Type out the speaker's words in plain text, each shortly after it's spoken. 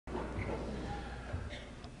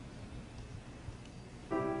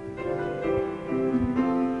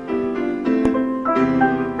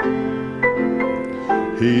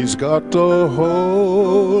He's got the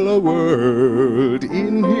whole world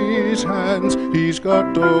in his hands. He's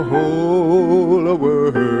got the whole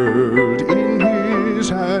world in his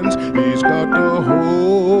hands. He's got the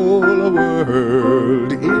whole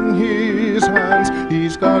world in his hands.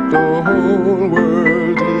 He's got the whole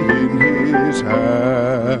world in his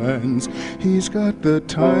hands. He's got the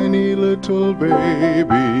tiny little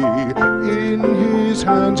baby in his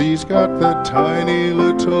hands. He's got the tiny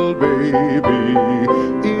little baby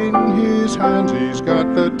in his hands. He's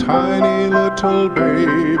got the tiny little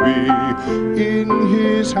baby in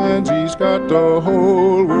his hands. He's got the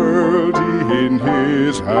whole world in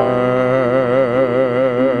his hands.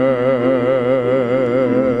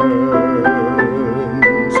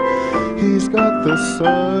 He's got the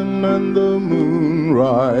sun and the moon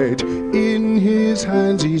right in his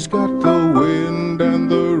hands. He's got the wind and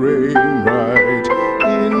the rain right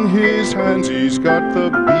in his hands. He's got the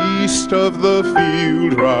beast of the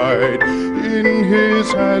field right in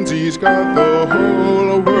his hands. He's got the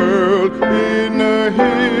whole world in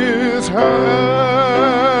his hands.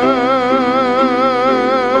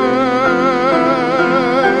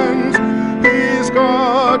 He's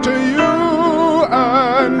got you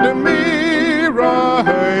and me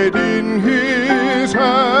right in his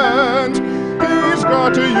hands. He's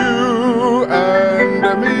got you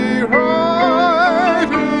and me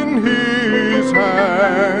right in his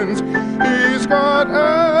hands. He's got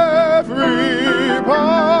everybody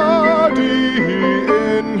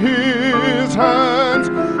in his hands.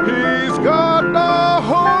 He's got the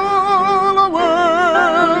whole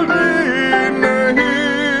world in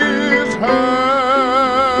his hands.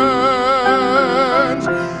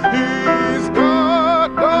 He's got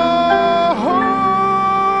the whole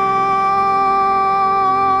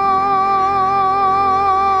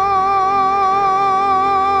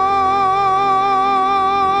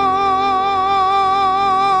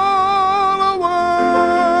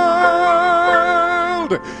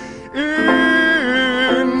world